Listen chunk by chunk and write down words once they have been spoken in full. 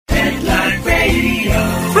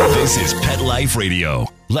This is Pet Life Radio.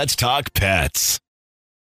 Let's talk pets.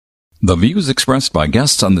 The views expressed by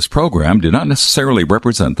guests on this program do not necessarily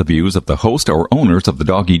represent the views of the host or owners of the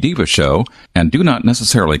Doggy Diva show and do not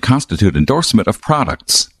necessarily constitute endorsement of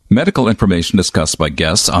products. Medical information discussed by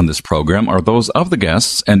guests on this program are those of the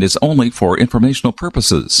guests and is only for informational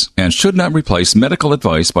purposes and should not replace medical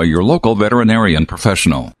advice by your local veterinarian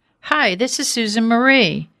professional. Hi, this is Susan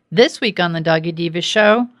Marie. This week on the Doggy Diva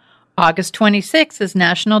show, August 26th is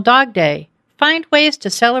National Dog Day. Find ways to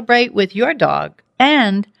celebrate with your dog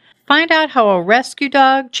and find out how a rescue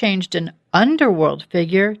dog changed an underworld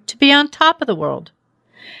figure to be on top of the world.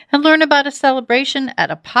 And learn about a celebration at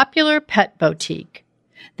a popular pet boutique.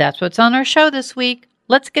 That's what's on our show this week.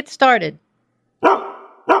 Let's get started.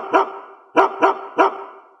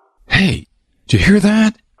 Hey, did you hear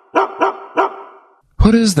that?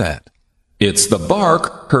 What is that? It's the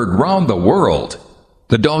bark heard round the world.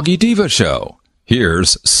 The Doggy Diva show.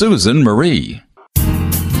 Here's Susan Marie.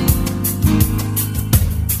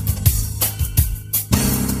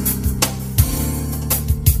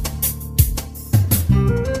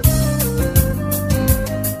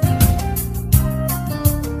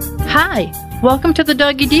 Hi, welcome to the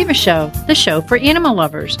Doggy Diva show, the show for animal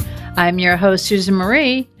lovers. I'm your host, Susan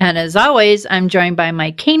Marie, and as always, I'm joined by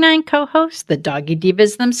my canine co-hosts, the Doggy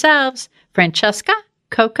Divas themselves, Francesca,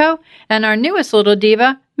 Coco, and our newest little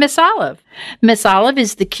diva, Miss Olive. Miss Olive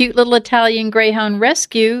is the cute little Italian Greyhound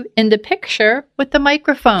rescue in the picture with the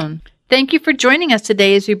microphone. Thank you for joining us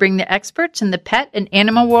today as we bring the experts in the pet and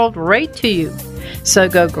animal world right to you. So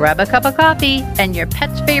go grab a cup of coffee and your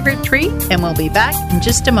pet's favorite treat, and we'll be back in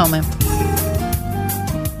just a moment.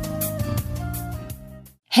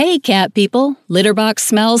 Hey, cat people. Litter box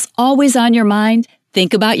smells always on your mind?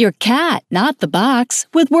 Think about your cat, not the box,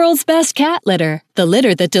 with World's Best Cat Litter, the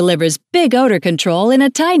litter that delivers big odor control in a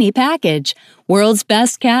tiny package. World's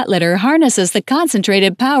Best Cat Litter harnesses the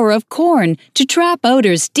concentrated power of corn to trap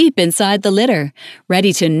odors deep inside the litter.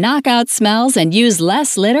 Ready to knock out smells and use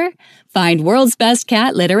less litter? Find World's Best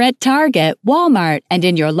Cat Litter at Target, Walmart, and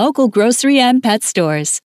in your local grocery and pet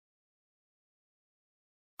stores.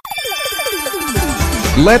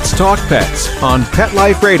 Let's Talk Pets on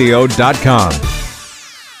PetLifeRadio.com.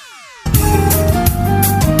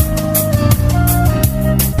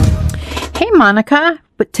 Hey, Monica,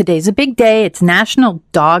 but today's a big day. It's National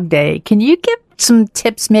Dog Day. Can you give some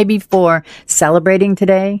tips maybe for celebrating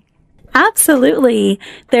today? Absolutely.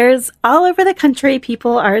 There's all over the country,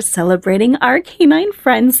 people are celebrating our canine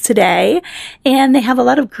friends today, and they have a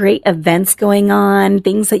lot of great events going on,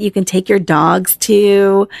 things that you can take your dogs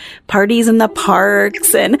to, parties in the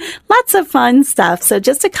parks, and lots of fun stuff. So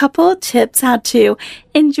just a couple of tips how to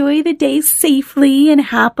enjoy the day safely and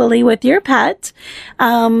happily with your pet.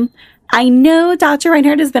 I know Dr.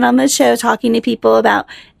 Reinhardt has been on the show talking to people about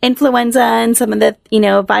influenza and some of the,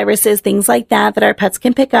 viruses, things like that our pets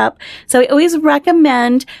can pick up. So I always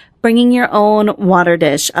recommend bringing your own water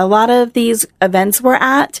dish. A lot of these events we're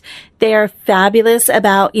at, they are fabulous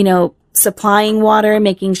about, supplying water,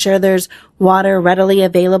 making sure there's water readily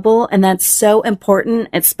available. And that's so important,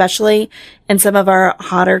 especially in some of our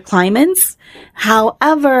hotter climates.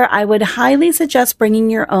 However, I would highly suggest bringing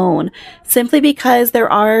your own simply because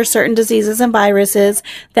there are certain diseases and viruses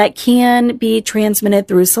that can be transmitted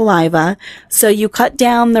through saliva. So you cut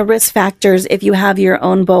down the risk factors if you have your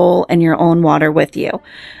own bowl and your own water with you.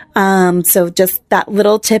 So just that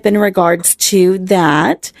little tip in regards to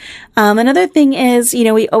that. Another thing is,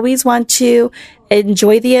 we always want to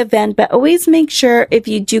enjoy the event, but always make sure if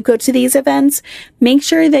you do go to these events, make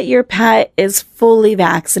sure that your pet is fully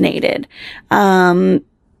vaccinated.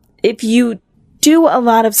 If you do a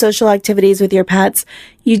lot of social activities with your pets,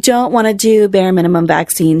 you don't want to do bare minimum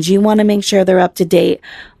vaccines. You want to make sure they're up to date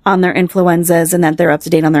on their influenzas and that they're up to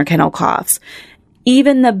date on their kennel coughs.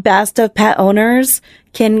 Even the best of pet owners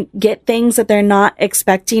can get things that they're not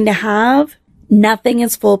expecting to have. Nothing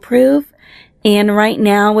is foolproof. And right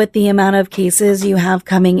now, with the amount of cases you have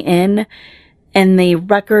coming in, and the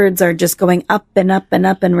records are just going up and up and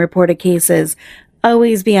up in reported cases,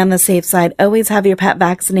 always be on the safe side. Always have your pet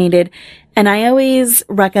vaccinated. And I always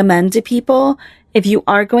recommend to people, if you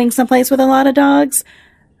are going someplace with a lot of dogs,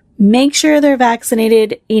 make sure they're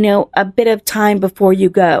vaccinated, a bit of time before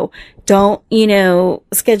you go. Don't,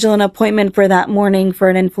 schedule an appointment for that morning for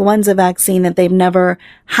an influenza vaccine that they've never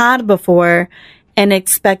had before and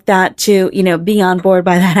expect that to, be on board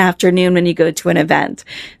by that afternoon when you go to an event.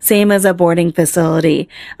 Same as a boarding facility.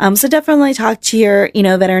 So definitely talk to your,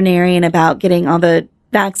 veterinarian about getting all the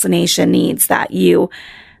vaccination needs that you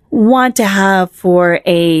want to have for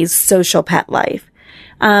a social pet life.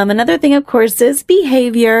 Another thing, of course, is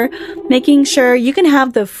behavior, making sure you can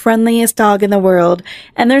have the friendliest dog in the world.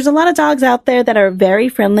 And there's a lot of dogs out there that are very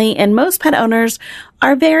friendly, and most pet owners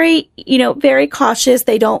are very cautious.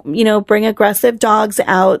 They don't, bring aggressive dogs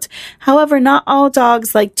out. However, not all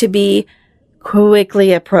dogs like to be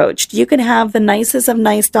quickly approached. You can have the nicest of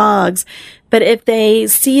nice dogs, but if they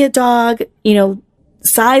see a dog,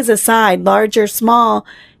 size aside, large or small,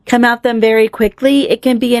 come at them very quickly, it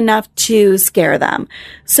can be enough to scare them.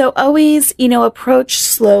 So always, approach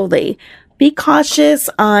slowly. Be cautious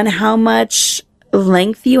on how much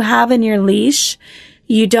length you have in your leash.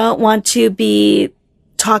 You don't want to be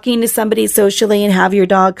talking to somebody socially and have your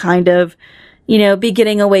dog kind of, be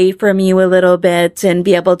getting away from you a little bit and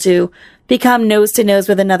be able to become nose to nose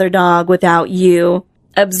with another dog without you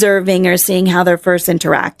observing or seeing how they're first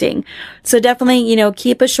interacting. So definitely,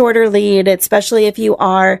 keep a shorter lead, especially if you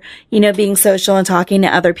are, being social and talking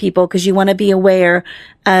to other people, because you want to be aware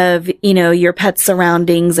of, your pet's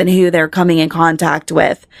surroundings and who they're coming in contact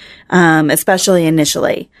with, especially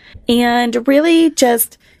initially. And really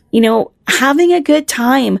just, having a good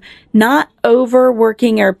time, not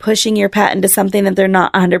overworking or pushing your pet into something that they're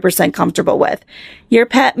not 100% comfortable with. Your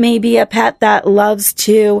pet may be a pet that loves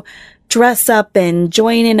to dress up and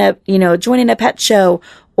join in a pet show,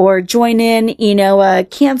 or join in, a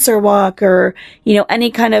cancer walk, or,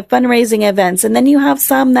 any kind of fundraising events. And then you have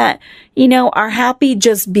some that, are happy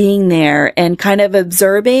just being there and kind of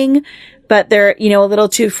observing, but they're, a little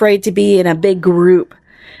too afraid to be in a big group.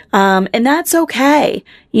 And that's okay.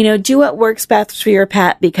 Do what works best for your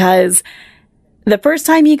pet, because the first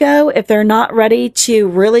time you go, if they're not ready to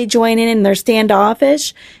really join in and they're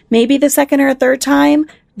standoffish, maybe the second or third time,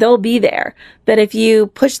 they'll be there. But if you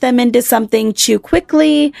push them into something too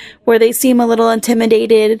quickly, where they seem a little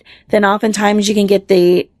intimidated, then oftentimes you can get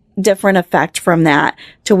the different effect from that,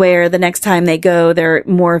 to where the next time they go, they're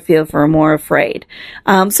more afraid.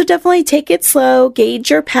 So definitely take it slow, gauge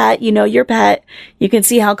your pet, your pet, you can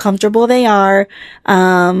see how comfortable they are,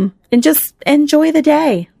 and just enjoy the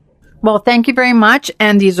day. Well, thank you very much.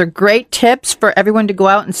 And these are great tips for everyone to go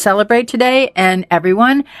out and celebrate today. And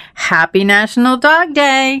everyone, happy National Dog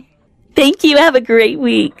Day. Thank you. Have a great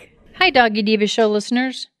week. Hi, Doggy Diva Show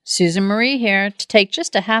listeners. Susan Marie here to take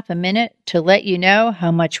just a half a minute to let you know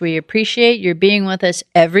how much we appreciate your being with us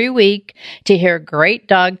every week to hear great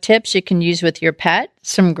dog tips you can use with your pet,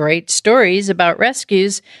 some great stories about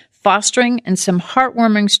rescues, fostering, and some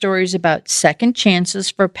heartwarming stories about second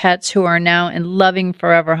chances for pets who are now in loving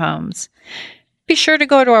forever homes. Be sure to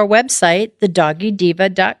go to our website,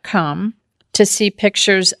 thedoggydiva.com, to see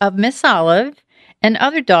pictures of Miss Olive and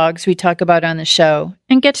other dogs we talk about on the show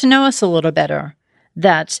and get to know us a little better.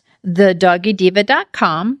 That's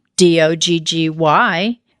thedoggydiva.com,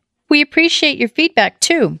 DOGGY. We appreciate your feedback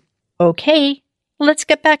too. Okay, let's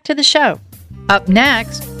get back to the show. Up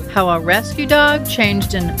next, how a rescue dog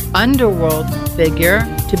changed an underworld figure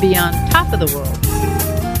to be on top of the world.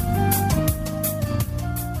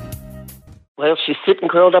 Well, she's sitting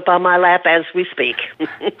curled up on my lap as we speak.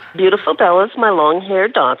 Beautiful Bella's my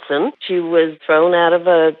long-haired Dachshund. She was thrown out of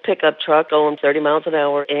a pickup truck going 30 miles an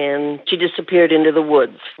hour, and she disappeared into the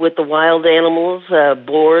woods with the wild animals,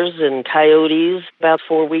 boars and coyotes. About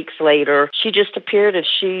 4 weeks later, she just appeared, and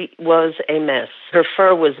she was a mess. Her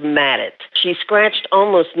fur was matted. She scratched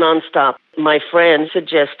almost nonstop. My friend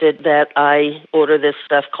suggested that I order this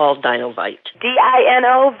stuff called Dinovite.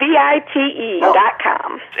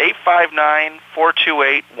 DINOVITE.com.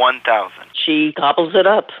 859-428-1000. She gobbles it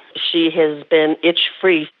up. She has been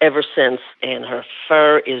itch-free ever since, and her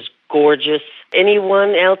fur is gorgeous.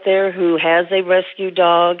 Anyone out there who has a rescue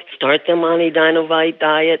dog, start them on a Dinovite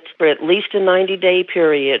diet for at least a 90-day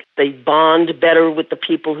period. They bond better with the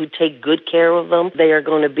people who take good care of them. They are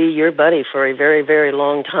going to be your buddy for a very, very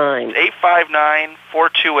long time.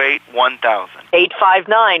 859-428-1000.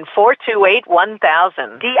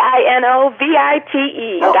 859-428-1000.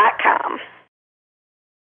 DINOVITE.com.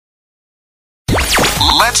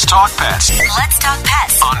 Let's talk pets. Let's talk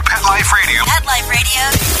pets On Pet Life Radio. Pet Life Radio.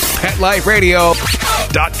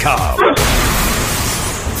 PetLifeRadio.com.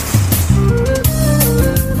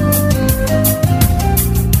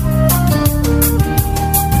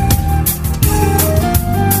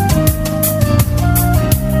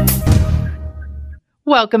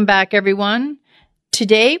 Welcome back, everyone.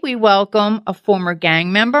 Today we welcome a former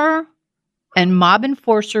gang member and mob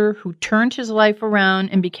enforcer who turned his life around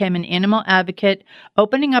and became an animal advocate,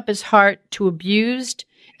 opening up his heart to abused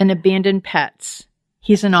and abandoned pets.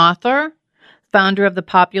 He's an author, founder of the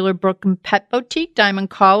popular Brooklyn pet boutique Diamond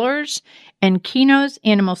Collars and Kino's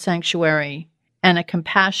Animal Sanctuary, and a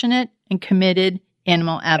compassionate and committed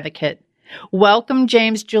animal advocate. Welcome,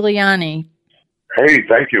 James Giuliani. Hey,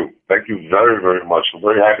 thank you. Thank you very, very much. I'm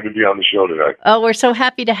very happy to be on the show today. Oh, we're so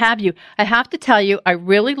happy to have you. I have to tell you, I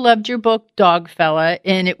really loved your book, Dogfella,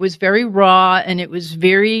 and it was very raw and it was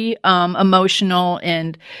very emotional,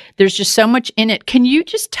 and there's just so much in it. Can you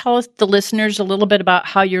just tell us, the listeners, a little bit about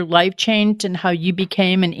how your life changed and how you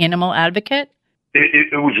became an animal advocate?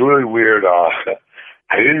 It was really weird.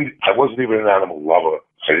 I wasn't even an animal lover.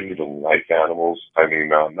 I didn't even like animals. I mean,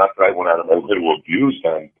 not that I went out of my way to abuse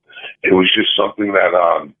them. It was just something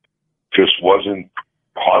that just wasn't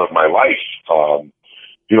part of my life.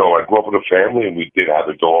 You know, I grew up with a family and we did have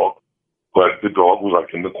a dog, but the dog was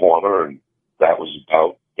like in the corner and that was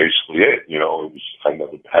about basically it. You know, it was, I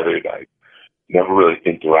never pet it. I never really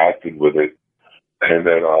interacted with it. And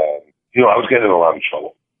then, you know, I was getting in a lot of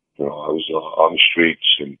trouble. You know, I was on the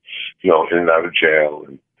streets and, you know, in and out of jail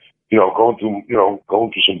and, you know, going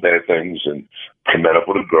through some bad things. And I met up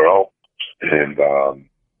with a girl and,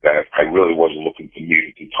 that I really wasn't looking to meet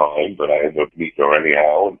at the time, but I ended up meeting her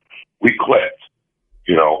anyhow, and we clicked,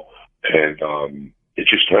 you know, and it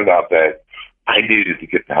just turned out that I needed to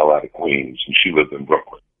get the hell out of Queens, and she lived in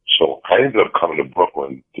Brooklyn. So I ended up coming to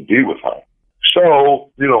Brooklyn to be with her. So,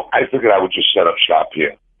 you know, I figured I would just set up shop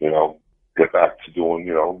here, you know, get back to doing,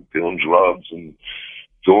 you know, dealing drugs and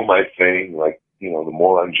doing my thing, like, you know, the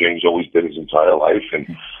moron James always did his entire life.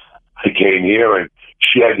 And I came here and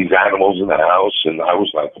she had these animals in the house, and I was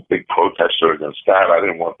like a big protester against that. I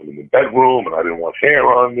didn't want them in the bedroom, and I didn't want hair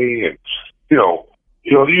on me, and you know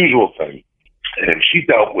the usual thing. And she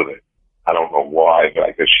dealt with it. I don't know why, but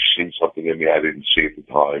I guess she seen something in me I didn't see at the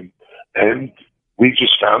time. And we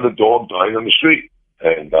just found the dog dying on the street,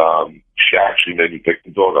 and she actually made me pick the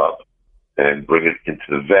dog up and bring it into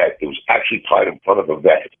the vet. It was actually tied in front of a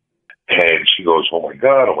vet, and she goes, "Oh my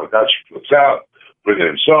God!" She flips out. Bring it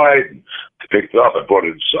inside. And I picked it up. I brought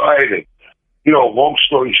it inside. And, you know, long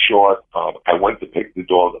story short, I went to pick the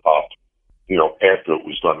dog up, you know, after it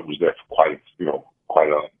was done. It was there for I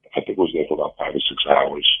think it was there for about 5 or 6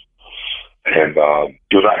 hours. And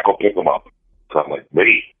he was like, "Go pick him up." And I'm like,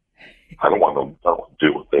 "Me? I don't want to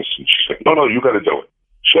deal with this." And she's like, "No, you got to do it."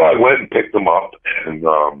 So I went and picked him up. And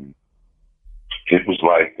it was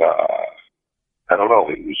like, I don't know.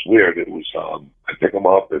 It was weird. It was, I pick him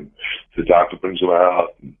up and the doctor brings him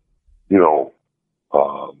out and, you know,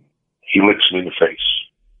 he licks me in the face.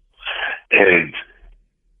 And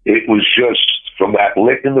it was just from that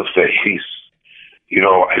lick in the face, you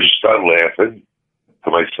know, I just started laughing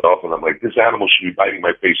to myself and I'm like, this animal should be biting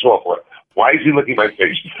my face off. Why is he licking my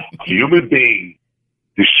face? A human being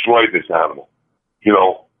destroyed this animal. You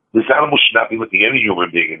know, this animal should not be licking any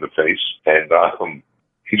human being in the face. And,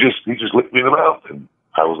 he just licked me in the mouth, and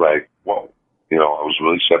I was like, whoa, you know, I was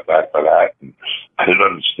really set back by that, and I didn't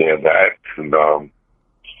understand that, and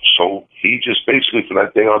so he just basically from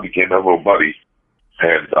that day on became my little buddy,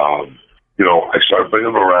 and you know, I started bringing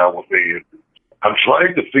him around with me, and I'm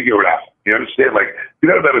trying to figure it out. You understand? Like, you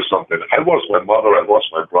gotta remember something. I lost my mother, I lost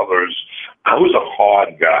my brothers. I was a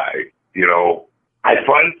hard guy, you know. I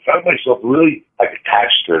found myself really like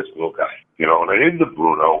attached to this little guy, you know, and I named him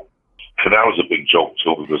Bruno. And that was a big joke,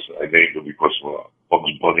 too, because I named him because of a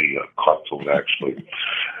Bugs Bunny cartoon, actually.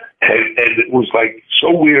 And it was, like,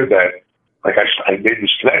 so weird that, like, I made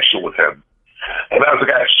this connection with him. And I was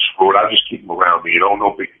like, screw it, I'll just keep him around me, you know,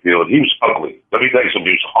 no big deal. And he was ugly. Let me tell you something,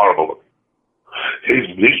 he was horrible looking.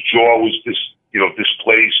 His jaw was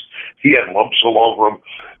displaced. He had lumps all over him.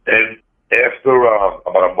 And after about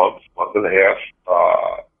a month and a half,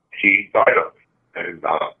 he died of me. And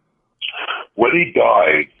when he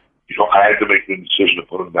died, you know, I had to make the decision to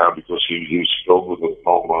put him down because he was filled with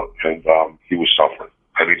lymphoma and he was suffering.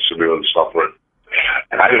 I mean, severely suffering.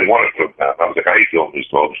 And I didn't want to put him down. I was like, I ain't killing this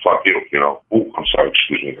dog. Fuck you, you know. Ooh, I'm sorry,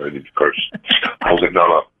 excuse me. I need to curse. I was like,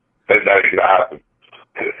 no. That ain't going to happen.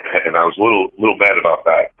 And I was a little mad about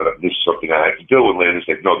that, but this is something I had to do. And Landon's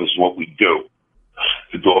like, no, this is what we do.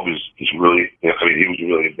 The dog is really, I mean, he was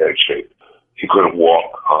really in bad shape. He couldn't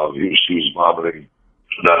walk. He was vomiting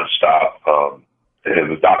nonstop.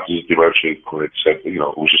 And the doctors at the emergency clinic said, you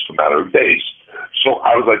know, it was just a matter of days. So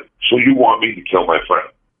I was like, so you want me to kill my friend?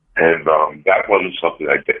 And that wasn't something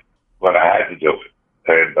I did, but I had to do it.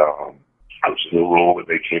 And I was in the room, and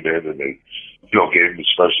they came in, and they, you know, gave him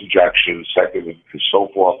his first injection, second, and so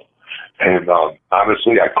forth. And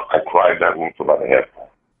honestly, I cried in that room for about a half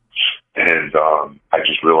hour. And I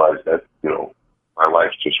just realized that, you know, my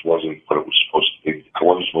life just wasn't what it was supposed to be. I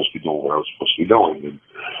wasn't supposed to be doing what I was supposed to be doing, and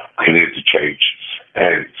I needed to change.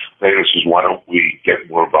 And Lana says, why don't we get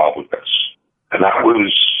more involved with this? And that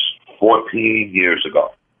was 14 years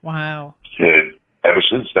ago. Wow. And ever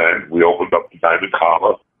since then, we opened up the Diamond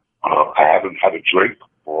Collar I haven't had a drink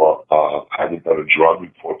or I haven't done a drug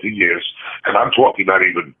in 14 years. And I'm talking not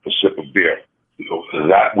even a sip of beer. You know,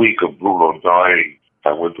 that week of Bruno dying,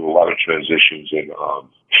 I went through a lot of transitions, and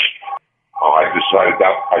I decided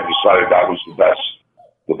that was the best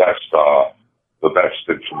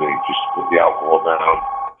thing for me, just to put the alcohol down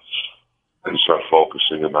and start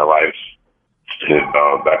focusing in my life. And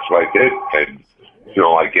that's what I did. And you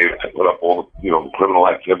know, I put up all the, you know, the criminal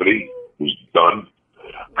activity was done.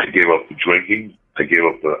 I gave up the drinking. I gave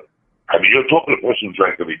up I mean, you're talking to a person who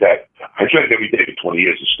drank every day. I drank every day for 20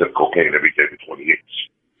 years and sniffed cocaine every day for 20 years.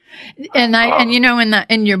 And you know,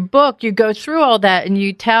 in your book, you go through all that, and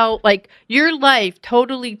you tell, like, your life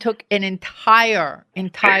totally took an entire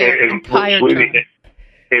turn.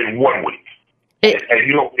 In 1 week. And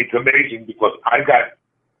you know, it's amazing because I got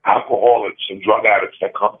alcoholics and drug addicts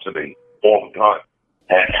that come to me all the time.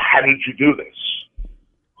 And how did you do this?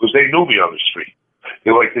 Because they knew me on the street.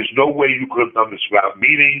 They're like, there's no way you could have done this without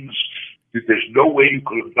meetings. There's no way you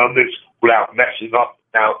could have done this without messing up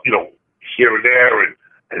now, you know, here and there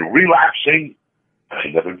and relapsing. I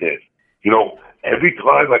never did. You know, every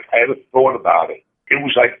time, like, I had a thought about it, it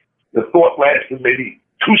was like the thought lasted maybe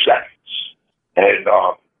 2 seconds. And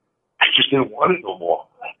I just didn't want it no more.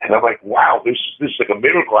 And I'm like, wow, this is like a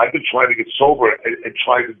miracle. I've been trying to get sober and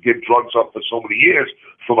trying to give drugs up for so many years,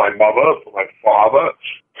 for my mother, for my father,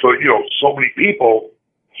 for, you know, so many people.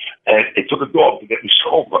 And it took a dog to get me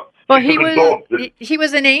sober. Well, he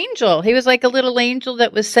was an angel. He was like a little angel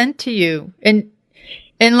that was sent to you. And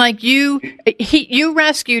like you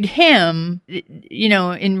rescued him, you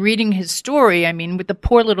know, in reading his story, I mean, with the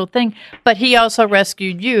poor little thing, but he also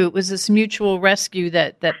rescued you. It was this mutual rescue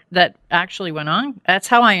that actually went on. That's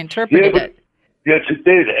how I interpreted it. Yes, it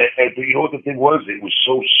did. And you know what the thing was? It was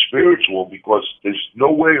so spiritual because there's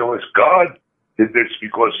no way unless God did this,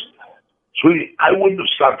 because, sweetie, I wouldn't have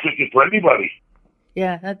stopped drinking for anybody.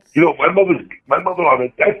 Yeah, that's... You know, my mother on her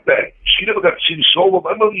deathbed, she never got to see me sober.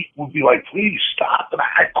 My mother would be like, please stop. And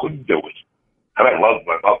I couldn't do it. And I loved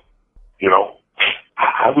my mother. You know,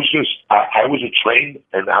 I was a train,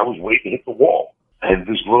 and I was waiting to hit the wall. And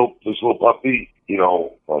this little puppy, you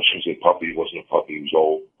know, well, I shouldn't say puppy, he wasn't a puppy, he was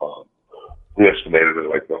old. We estimated it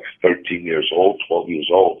like 13 years old, 12 years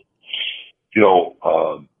old. You know,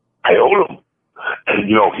 I owed him. And,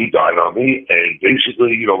 you know, he died on me, and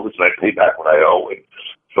basically, you know, listen, I pay back what I owe, and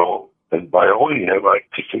so, and by owing him, I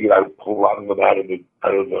figured I would pull a lot of them out of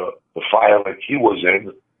the fire like he was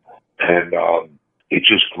in, and it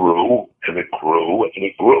just grew, and it grew, and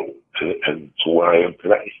it grew, and to where I am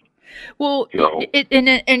today. Well, you know?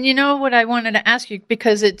 And you know what I wanted to ask you,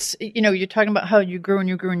 because it's, you know, you're talking about how you grew and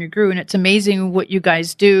you grew and you grew, and it's amazing what you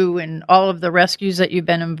guys do and all of the rescues that you've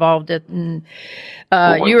been involved in.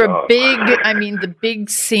 And you're a big, I mean,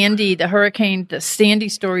 the Hurricane Sandy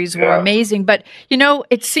stories were amazing. But, you know,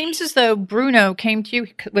 it seems as though Bruno came to you,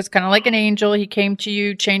 was kind of like an angel. He came to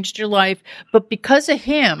you, changed your life. But because of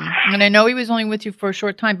him, and I know he was only with you for a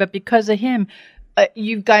short time, but because of him,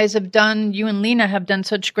 you and Lena have done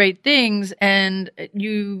such great things, and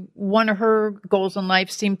one of her goals in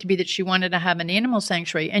life seemed to be that she wanted to have an animal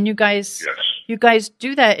sanctuary, and you guys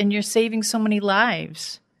do that, and you're saving so many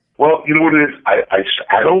lives. Well, you know what it is?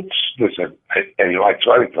 I don't listen, and you know, I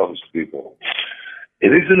try to tell this to people. It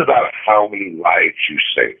isn't about how many lives you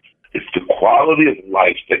save. It's the quality of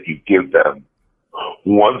life that you give them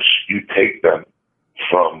once you take them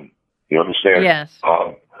from. You understand? Yes.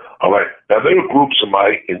 All right. Now, there are groups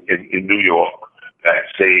in New York that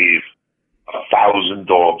save 1,000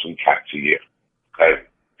 dogs and cats a year. Okay?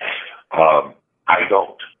 I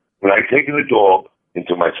don't. When I take a dog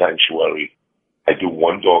into my sanctuary, I do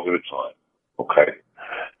one dog at a time. Okay?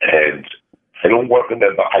 And I don't work on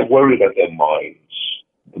them, but I worry about their minds.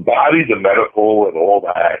 The body, the medical, and all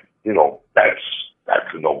that, you know, that's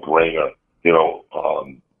a no-brainer. You know,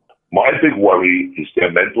 my big worry is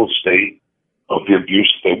their mental state of the abuse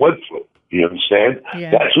they went through. You understand?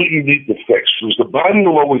 Yeah. That's what you need to fix, because the body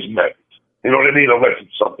will always mend. You know what I mean? Unless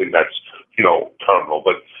it's something that's, you know, terminal.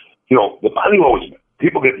 But, you know, the body will always mend.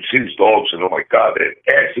 People get to see these dogs and, oh, my God, their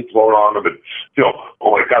acid flowing on them. And, you know,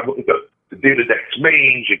 oh, my God, look at the David-Dex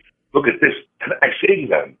mange. And look at this. And I say to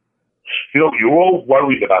them, you know, you're all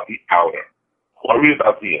worried about the outer. Worry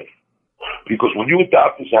about the inner. Because when you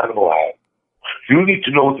adopt this animal out, you need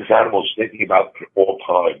to know what this animal is thinking about at all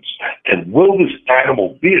times. And will this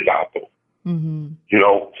animal be adoptable? Mm-hmm. You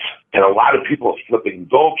know, and a lot of people are flipping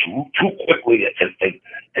dogs too quickly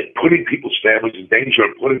and putting people's families in danger.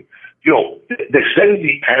 And putting, you know, they're setting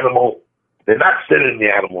the animal, they're not setting the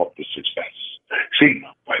animal up for success. See,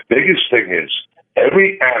 my biggest thing is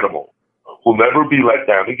every animal will never be let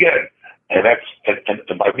down again. And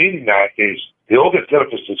and by meaning that is they all get set up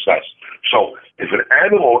for success. So if an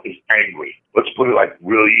animal is angry, let's put it like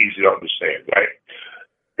really easy to understand, right?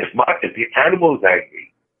 If the animal is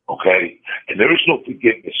angry, okay, and there is no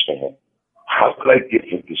forgiveness for him, how could I give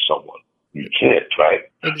him to someone? You can't, right?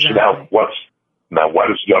 Exactly. So now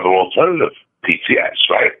what is the other alternative? PTS,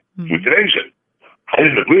 right? Euthanasia. I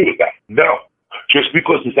didn't agree with that. No. Just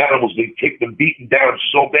because this animal's been kicked and beaten down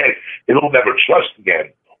so bad, it'll never trust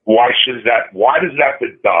again. Why does it have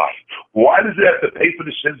to die? Why does it have to pay for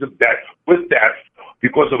the sins of death with death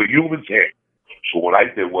because of a human's hand? So what I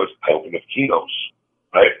did was I opened up Kino's,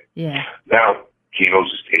 right? Yeah. Now,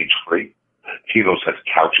 Kino's is cage-free. Kino's has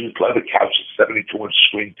couches, leather couches, 72-inch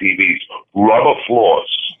screen TVs, rubber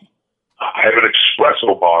floors. I have an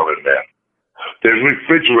espresso bar in there. There's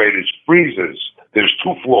refrigerators, freezers. There's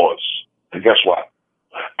 2 floors. And guess what?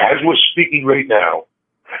 As we're speaking right now,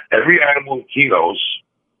 every animal in Kino's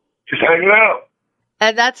is hanging out.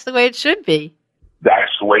 And that's the way it should be.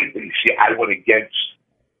 That's the way. See, I went against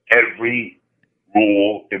every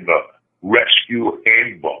rule in the rescue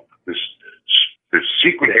handbook. This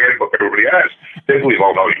secret handbook everybody has. They believe,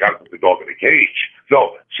 oh no, you got to put the dog in a cage.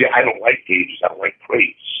 No, see, I don't like cages. I don't like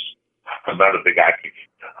crates. I'm not a big advocate.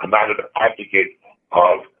 I'm not an advocate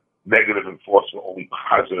of negative enforcement, only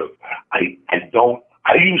positive.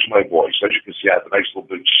 I use my voice. As you can see, I have a nice little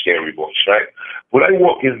big scary voice, right? When I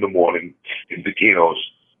walk in the morning in the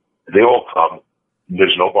Kino's, they all come.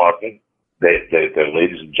 There's no barking. They're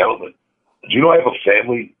ladies and gentlemen. Do you know I have a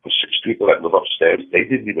family of 6 people that live upstairs? They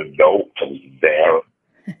didn't even know I was there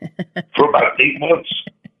for about 8 months.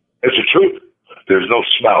 It's the truth. There's no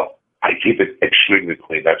smell. I keep it extremely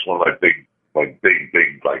clean. That's one of my big,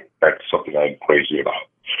 that's something I'm crazy about.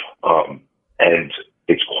 And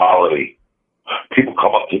it's quality. People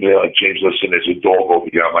come up to me like, James, listen, there's a dog over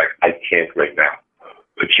here. I'm like, I can't right now.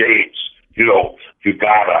 But James, you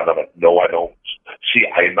got it. I'm like, no, I don't. See,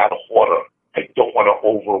 I am not a hoarder. I don't want to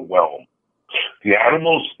overwhelm. The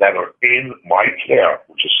animals that are in my care,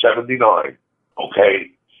 which is 79,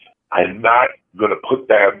 okay, I'm not going to put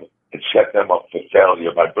them and set them up for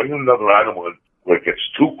failure by bringing another animal in where it gets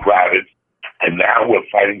too crowded, and now we're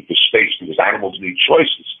fighting for space because animals need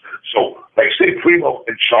choices. So, like say Primo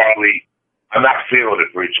and Charlie, I'm not feeling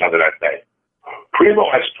it for each other that day.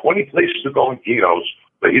 Primo has 20 places to go in Kino's,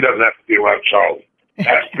 but he doesn't have to be around Charlie.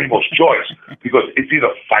 That's Primo's choice because it's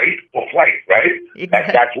either fight or flight, right?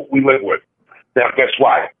 Exactly. That's what we live with. Now, guess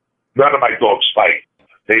what? None of my dogs fight.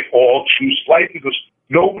 They all choose flight because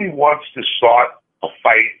nobody wants to start a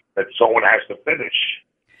fight that someone has to finish.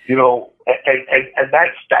 And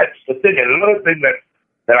that's the thing. And another thing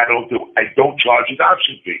that I don't do, I don't charge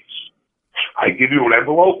adoption fees. I give you an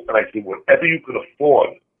envelope, and I think whatever you can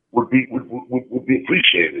afford would be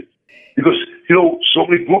appreciated. Because so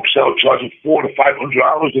many groups now are charging $400 to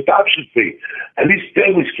 $500 adoption fee, and these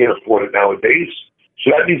families can't afford it nowadays. So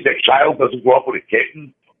that means that child doesn't grow up with a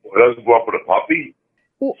kitten or doesn't grow up with a puppy.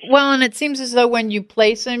 Well, and it seems as though when you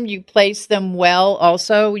place them well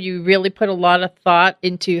also. You really put a lot of thought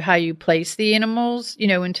into how you place the animals,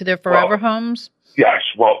 into their forever homes. Yes.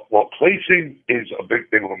 Well, placing is a big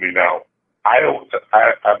thing for me now.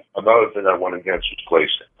 Another thing I went against was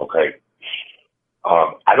placing, okay?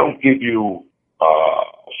 I don't give you a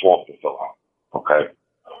form to fill out, okay?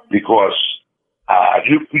 Because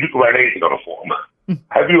you can write anything on a form.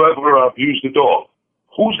 Have you ever abused a dog?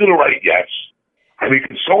 Who's going to write yes? I mean,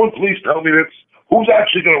 can someone please tell me this? Who's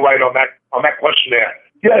actually going to write on that questionnaire?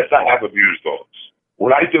 Yes, I have abused dogs.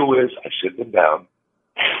 What I do is I sit them down,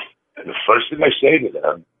 and the first thing I say to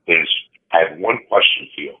them is, I have one question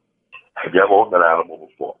for you. Have you ever owned an animal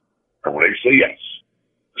before? And when they say yes,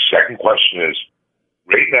 the second question is,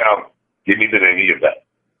 right now, give me the name of your vet.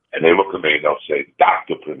 And they look at me and they'll say,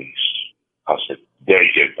 Dr. Bernice. I'll say, there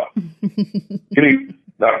you go.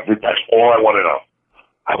 That's all I want to know.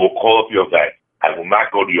 I will call up your vet. I will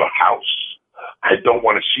not go to your house. I don't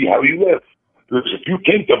want to see how you live. Because if you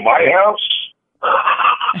came to my house,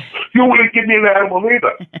 you wouldn't give me an animal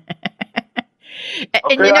either.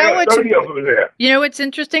 And what's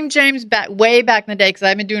interesting, James, way back in the day, because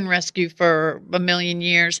I've been doing rescue for a million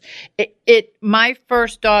years. My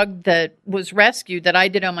first dog that was rescued that I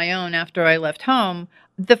did on my own after I left home,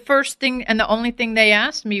 the first thing and the only thing they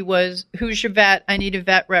asked me was, who's your vet? I need a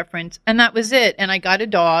vet reference. And that was it. And I got a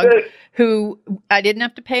dog who I didn't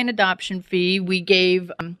have to pay an adoption fee. We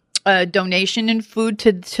gave a donation in food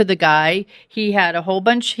to the guy. He had a whole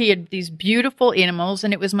bunch. He had these beautiful animals,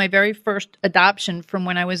 and it was my very first adoption from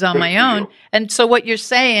when I was on my own. And so what you're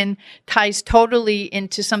saying ties totally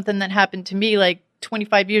into something that happened to me like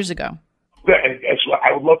 25 years ago. Yeah, and so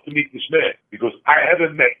I would love to meet this man because I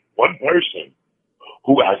haven't met one person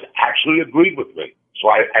who has actually agreed with me. So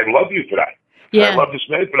I love you for that. Yeah. I love this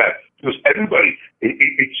man for that. Because everybody,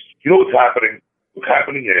 it's, you know what's happening? What's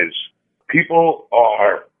happening is people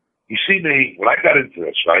are, you see me, when I got into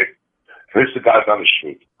this, right? Here's the guys on the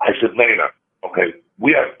street. I said, Lena, okay,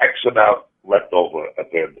 we have X amount left over at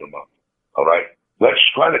the end of the month. All right? Let's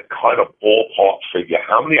try to kind of ballpark figure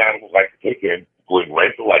how many animals I can take in, including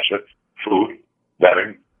rent, electric, food,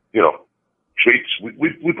 bedding, treats.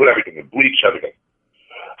 We put everything in, bleach, everything.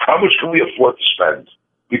 How much can we afford to spend?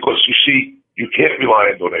 Because you see, you can't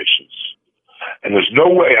rely on donations. And there's no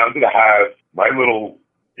way I'm going to have my little,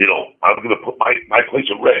 I'm going to put my place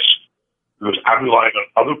at risk because I'm relying on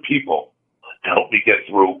other people to help me get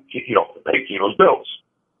through, to pay Kino's bills.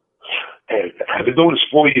 And I've been doing this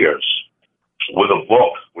 4 years with a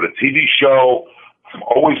book, with a TV show. I'm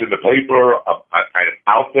always in the paper. I'm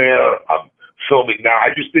out there. I'm filming. Now,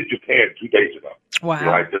 I just did Japan 2 days ago.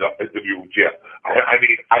 Wow. I did an interview. Yeah.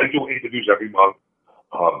 I do interviews every month.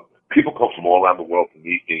 People come from all around the world to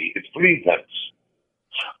meet me. It's pretty intense.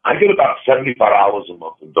 I get about $75 a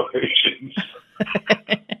month in donations.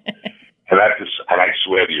 And I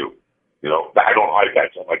swear to you, I don't hide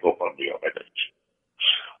that on my GoFundMe on my page.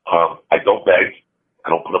 I don't beg. I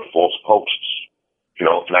don't put up false posts.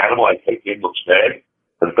 If an animal I take in looks bad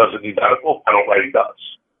and it doesn't need medical, I don't write it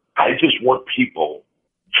does. I just want people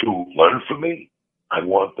to learn from me. I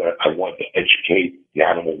want to educate the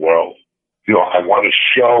animal world. I want to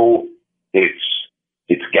show its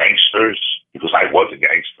gangsters, because I was a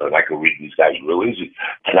gangster and I could read these guys real easy,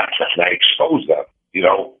 and I expose them.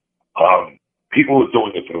 People are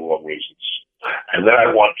doing it for the wrong reasons, and then I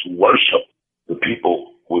want to worship the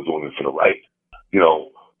people who are doing it for the right.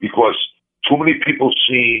 Because too many people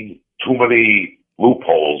see too many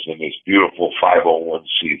loopholes in this beautiful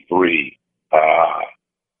 501c3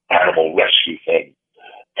 animal rescue thing,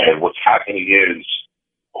 and what's happening is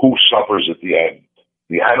who suffers at the end?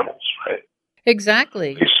 The animals, right?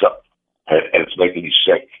 Exactly. And it's making me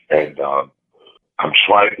sick. And I'm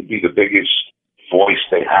trying to be the biggest voice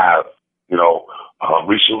they have.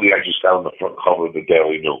 Recently I just got on the front cover of the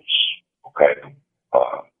Daily News. Okay,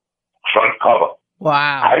 front cover.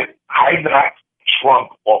 Wow. I knocked Trump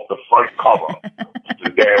off the front cover of the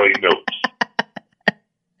Daily News.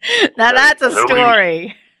 Now that's a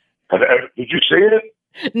story. Did you see it?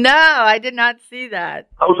 No, I did not see that.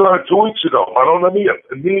 I was on it 2 weeks ago. I don't know me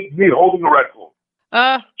holding a raccoon.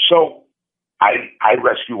 So I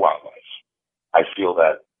rescue wildlife. I feel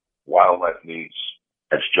that wildlife needs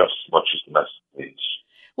as just as much as domestic needs.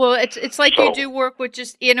 Well, it's like you do work with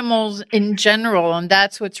just animals in general, and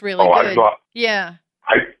that's what's really good. Yeah.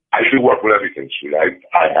 I do work with everything, sweet. I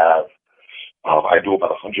do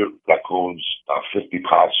about 100 raccoons, 50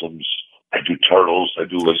 possums. I do turtles. I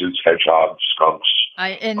do lizards, hedgehogs, skunks.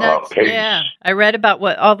 Pigs. Yeah. I read about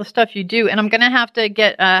all the stuff you do, and I'm gonna have to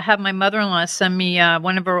have my mother-in-law send me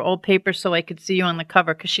one of her old papers so I could see you on the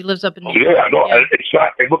cover because she lives up in New York. Yeah, no, it's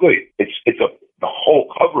not. Look, the whole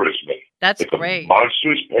cover is me. That's it's great. A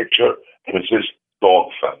monstrous picture, and it says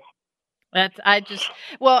Dogfella.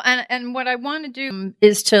 And what I want to do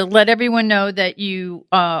is to let everyone know that you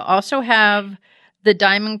also have the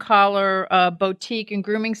Diamond Collar Boutique and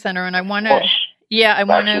Grooming Center, and I want to,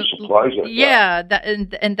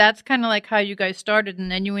 and that's kind of like how you guys started,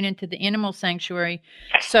 and then you went into the animal sanctuary.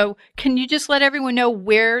 So, can you just let everyone know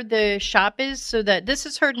where the shop is, so that this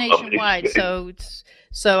is heard nationwide?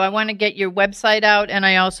 So I want to get your website out, and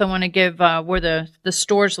I also want to give where the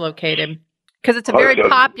store's located, because it's a very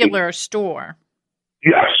popular store.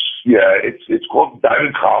 Yes, yeah, it's called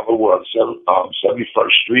Diamond Collar. We're on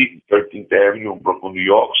 71st Street, 13th Avenue in Brooklyn, New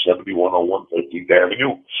York, 7101 13th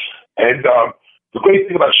Avenue. And the great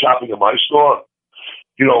thing about shopping in my store,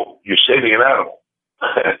 you're saving an animal.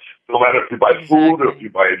 No matter if you buy food or if you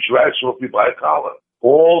buy a dress or if you buy a collar,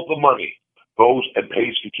 all the money goes and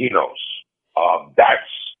pays for Kino's. That's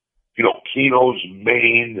Kino's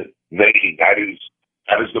main vein. That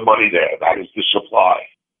is the money there. That is the supply.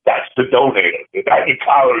 That's the donator. The Diamond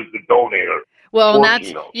Collar is the donator. Well,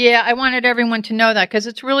 I wanted everyone to know that, because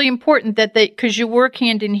it's really important that because you work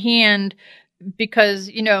hand in hand,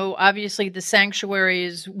 because, obviously the sanctuary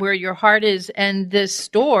is where your heart is, and this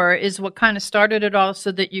store is what kind of started it all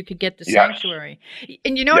so that you could get the sanctuary.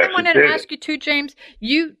 And what I wanted to ask you too, James,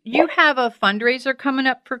 you have a fundraiser coming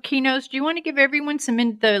up for Kino's. Do you want to give everyone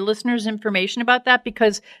the listeners information about that?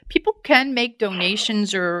 Because people can make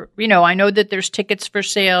donations, or, I know that there's tickets for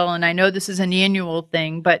sale, and I know this is an annual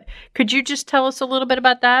thing, but could you just tell us a little bit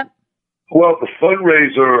about that? Well, the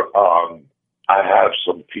fundraiser, I have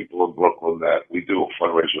some people in Brooklyn that we do a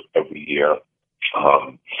fundraiser every year.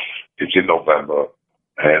 It's in November,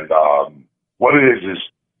 And what it is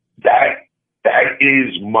that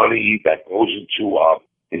is money that goes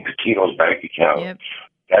into Keno's bank account. Yep.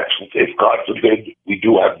 That's if God forbid we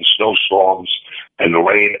do have the snowstorms and the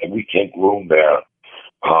rain and we can't groom there.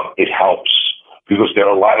 It helps because there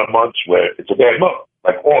are a lot of months where it's a bad month,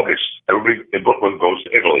 like August. Everybody in Brooklyn goes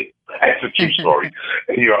to Italy. That's a true story.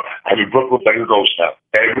 And I mean, Brooklyn's like a ghost town.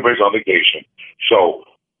 Everybody's on vacation. So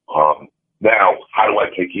now, how do I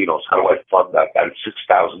pay Keno's? How do I fund that? That's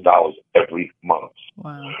 $6,000 every month.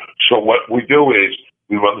 Wow. So what we do is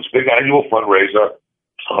we run this big annual fundraiser.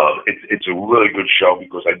 It's a really good show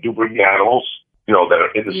because I do bring the animals, that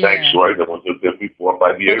are in the sanctuary. That went there before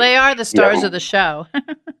 5 years. Well, they are the stars of the show.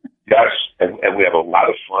 Yes, and we have a lot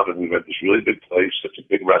of fun, and we rent this really big place. It's a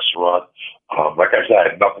big restaurant. Like I said, I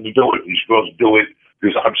had nothing to do with it. These girls do it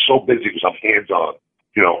because I'm so busy because I'm hands-on.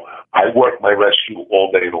 I work my rescue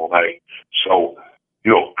all day and all night. So,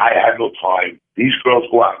 I have no time. These girls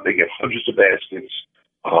go out and they get hundreds of baskets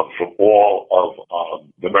from all of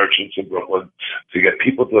the merchants in Brooklyn to get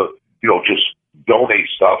people to, just donate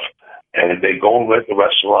stuff. And they go and rent the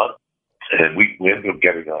restaurant. And we ended up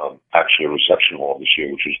getting actually a reception hall this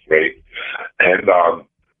year, which is great. And,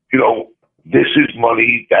 this is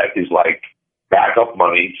money that is like backup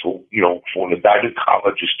money for, for the diamond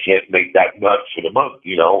collar just can't make that nut for the month,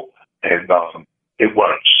 and it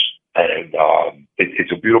works. And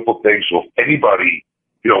it's a beautiful thing. So if anybody,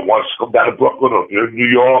 wants to come down to Brooklyn or if you're in New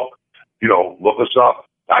York, look us up.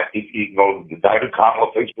 You can go to the Diamond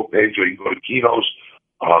Collar Facebook page or you can go to Keno's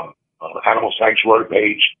Animal Sanctuary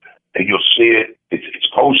page and you'll see it. It's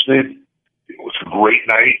posted. It's a great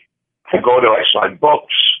night. I go there, I sign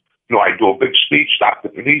books. I do a big speech. Dr.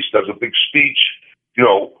 Denise does a big speech.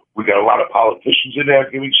 We got a lot of politicians in there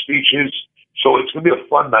giving speeches. So it's going to be a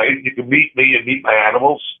fun night. You can meet me and meet my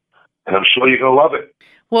animals, and I'm sure you're going to love it.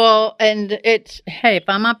 Well, and hey, if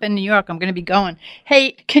I'm up in New York, I'm going to be going.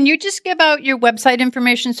 Hey, can you just give out your website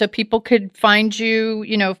information so people could find you,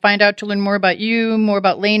 find out to learn more about you, more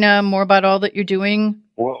about Lena, more about all that you're doing?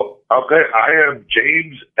 Well, okay. I am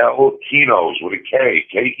James L. Kenos with a K,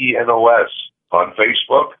 Kenos on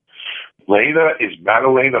Facebook. Lena is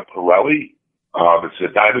Madalena Pirelli. It's the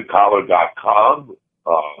diamondcollar.com.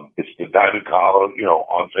 It's the Diamond Collar,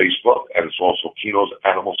 on Facebook, and it's also Keno's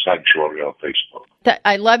Animal Sanctuary on Facebook.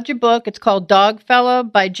 I loved your book. It's called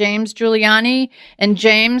Dogfella by James Giuliani. And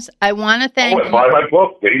James, I want to thank you. Buy my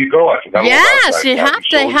book. There you go. I forgot yes, you have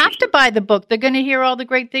to. They have to buy the book. They're going to hear all the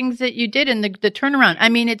great things that you did and the turnaround. I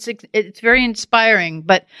mean, it's very inspiring.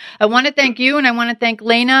 But I want to thank you, and I want to thank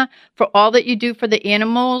Lena for all that you do for the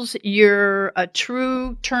animals. You're a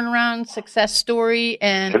true turnaround success story,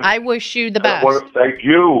 and I wish you the best. I want to thank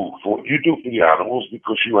you for what you do for the animals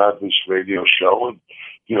because you have this radio show and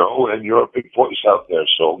you're a big voice out there.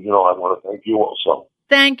 So, I want to thank you also.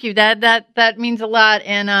 Thank you. That means a lot.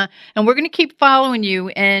 And we're going to keep following you.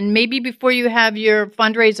 And maybe before you have your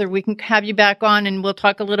fundraiser, we can have you back on and we'll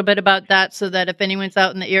talk a little bit about that so that if anyone's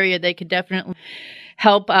out in the area, they could definitely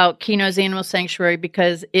help out Keno's Animal Sanctuary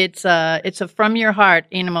because it's a from your heart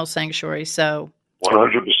animal sanctuary. So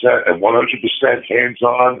 100% and 100%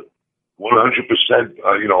 hands-on, 100%,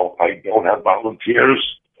 I don't have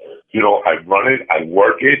volunteers. I run it, I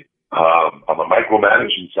work it. I'm a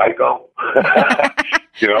micromanaging psycho.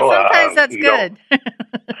 Sometimes that's good.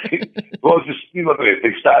 Well, just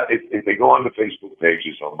if they go on the Facebook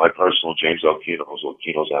pages on my personal James L. Kenos or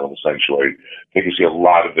Keno's Animal Sanctuary, they can see a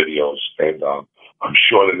lot of videos, and I'm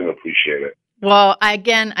sure they're going to appreciate it. Well,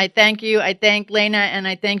 again, I thank you. I thank Lena, and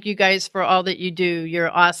I thank you guys for all that you do.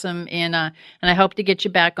 You're awesome, and I hope to get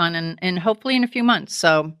you back on, and hopefully in a few months.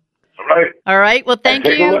 So. All right. Well, thank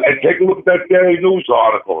you. Take a look at that Daily News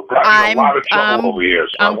article. A lot of trouble over here.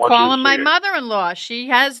 So I'm calling my mother-in-law. She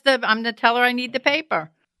has I'm going to tell her I need the paper.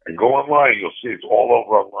 And go online. You'll see it's all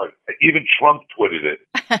over online. Even Trump tweeted it.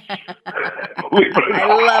 I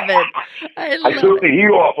love it. I took the heat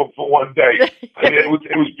off him for one day. I mean, it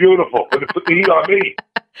was beautiful. But it put the heat on me.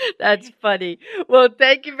 That's funny. Well,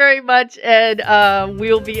 thank you very much. And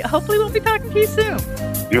hopefully we'll be talking to you soon.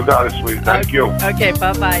 You got it, sweetie. Thank you. Okay,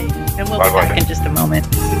 bye-bye. And we'll be back in just a moment.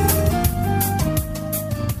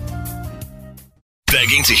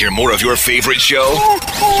 Begging to hear more of your favorite show?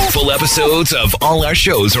 Full episodes of all our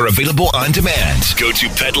shows are available on demand. Go to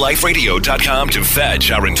PetLifeRadio.com to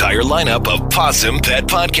fetch our entire lineup of Possum Pet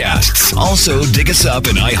podcasts. Also, dig us up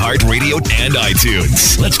in iHeartRadio and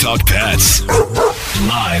iTunes. Let's talk pets.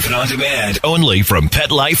 Live and on demand only from Pet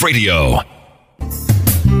Life Radio.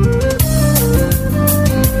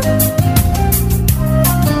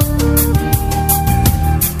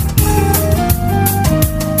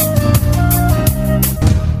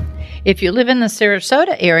 If you live in the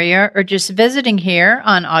Sarasota area or just visiting here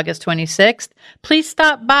on August 26th, please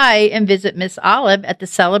stop by and visit Miss Olive at the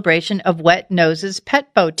celebration of Wet Nose's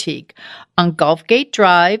Pet Boutique on Gulf Gate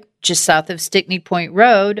Drive, just south of Stickney Point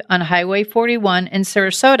Road on Highway 41 in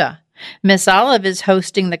Sarasota. Miss Olive is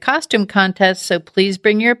hosting the costume contest, so please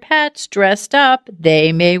bring your pets dressed up.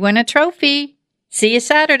 They may win a trophy. See you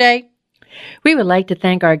Saturday. We would like to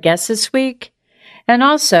thank our guests this week. And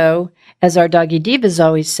also, as our Doggy Divas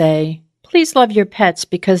always say, please love your pets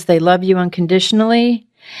because they love you unconditionally.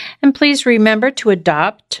 And please remember to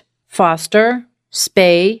adopt, foster,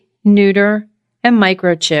 spay, neuter, and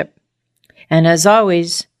microchip. And as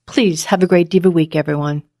always, please have a great Diva week,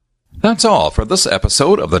 everyone. That's all for this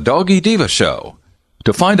episode of the Doggy Diva Show.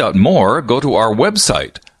 To find out more, go to our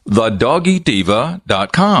website,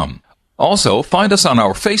 thedoggydiva.com. Also, find us on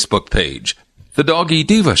our Facebook page, The Doggy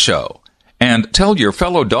Diva Show, and tell your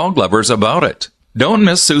fellow dog lovers about it. Don't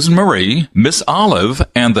miss Susan Marie, Miss Olive,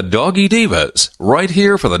 and the Doggy Divas right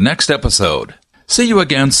here for the next episode. See you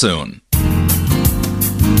again soon.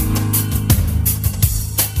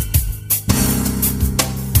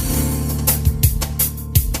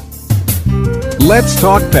 Let's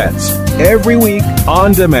Talk Pets, every week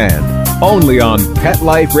on demand, only on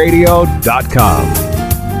PetLifeRadio.com.